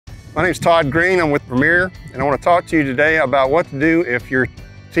My name is Todd Green. I'm with Vermeer, and I want to talk to you today about what to do if your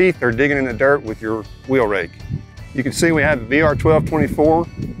teeth are digging in the dirt with your wheel rake. You can see we have the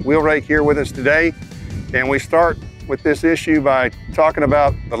VR1224 wheel rake here with us today, and we start with this issue by talking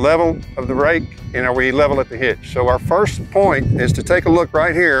about the level of the rake and are we level at the hitch. So our first point is to take a look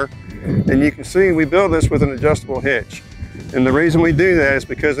right here, and you can see we build this with an adjustable hitch. And the reason we do that is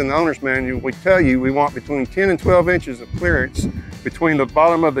because in the owner's manual we tell you we want between 10 and 12 inches of clearance between the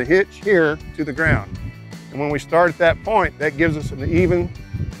bottom of the hitch here to the ground. And when we start at that point, that gives us an even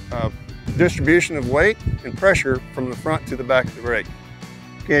distribution of weight and pressure from the front to the back of the rake.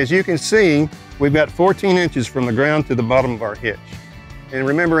 Okay, as you can see, we've got 14 inches from the ground to the bottom of our hitch. And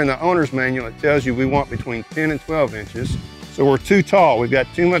remember, in the owner's manual it tells you we want between 10 and 12 inches. So we're too tall. We've got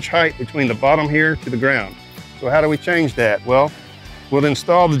too much height between the bottom here to the ground. So how do we change that? Well, we'll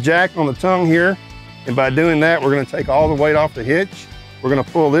install the jack on the tongue here, and by doing that, we're going to take all the weight off the hitch. We're going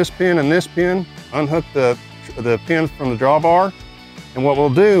to pull this pin and this pin, unhook the pin from the drawbar, and what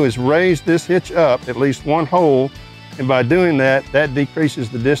we'll do is raise this hitch up at least one hole, and by doing that, that decreases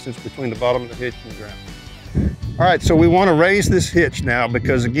the distance between the bottom of the hitch and the ground. All right, so we want to raise this hitch now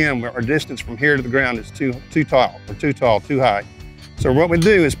because, again, our distance from here to the ground is too high. So what we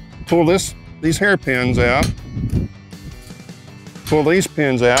do is pull these hairpins out, pull these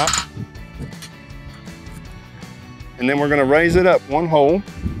pins out, and then we're going to raise it up one hole,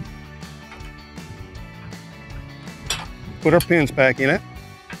 put our pins back in it,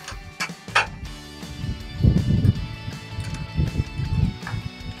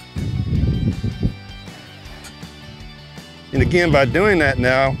 and again, by doing that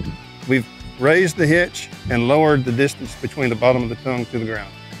now, we've raised the hitch and lowered the distance between the bottom of the tongue to the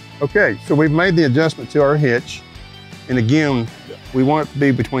ground. Okay, so we've made the adjustment to our hitch, and again, we want it to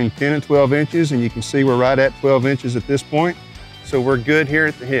be between 10 and 12 inches, and you can see we're right at 12 inches at this point, so we're good here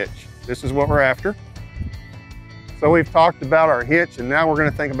at the hitch. This is what we're after. So we've talked about our hitch, and now we're going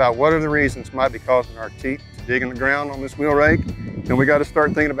to think about what are the reasons might be causing our teeth to dig in the ground on this wheel rake, and we got to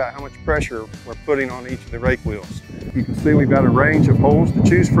start thinking about how much pressure we're putting on each of the rake wheels. You can see we've got a range of holes to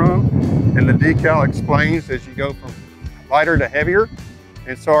choose from, and the decal explains as you go from lighter to heavier.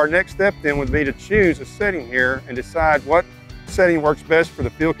 And so our next step then would be to choose a setting here and decide what setting works best for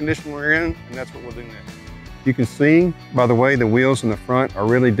the field condition we're in, and that's what we'll do next. You can see by the way the wheels in the front are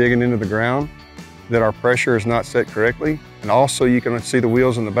really digging into the ground that our pressure is not set correctly. And also you can see the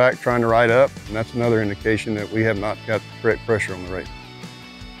wheels in the back trying to ride up, and that's another indication that we have not got the correct pressure on the rake.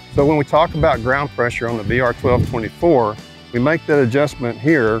 So when we talk about ground pressure on the VR1224, we make that adjustment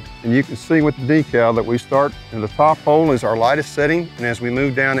here, and you can see with the decal that we start in the top hole is our lightest setting, and as we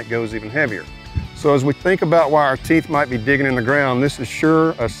move down it goes even heavier. So as we think about why our teeth might be digging in the ground, this is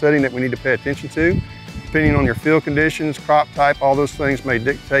sure a setting that we need to pay attention to. Depending on your field conditions, crop type, all those things may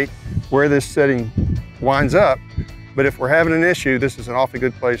dictate where this setting winds up, but if we're having an issue, this is an awfully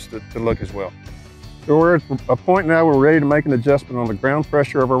good place to look as well. So we're at a point now where we're ready to make an adjustment on the ground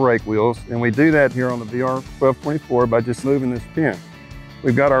pressure of our rake wheels, and we do that here on the VR1224 by just moving this pin.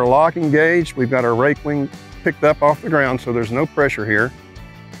 We've got our locking gauge, we've got our rake wing picked up off the ground, so there's no pressure here.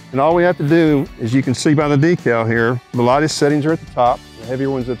 And all we have to do, as you can see by the decal here, the lightest settings are at the top, the heavier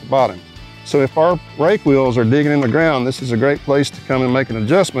ones at the bottom. So if our rake wheels are digging in the ground, this is a great place to come and make an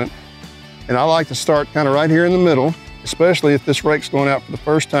adjustment. And I like to start kind of right here in the middle, especially if this rake's going out for the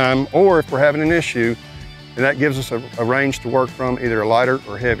first time, or if we're having an issue, and that gives us a range to work from, either lighter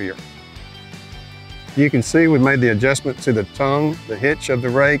or heavier. You can see we've made the adjustment to the tongue, the hitch of the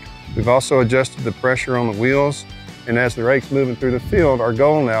rake. We've also adjusted the pressure on the wheels, and as the rake's moving through the field, our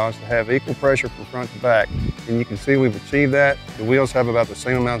goal now is to have equal pressure from front to back. And you can see we've achieved that. The wheels have about the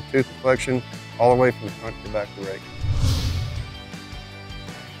same amount of tooth deflection all the way from the front to the back of the rake.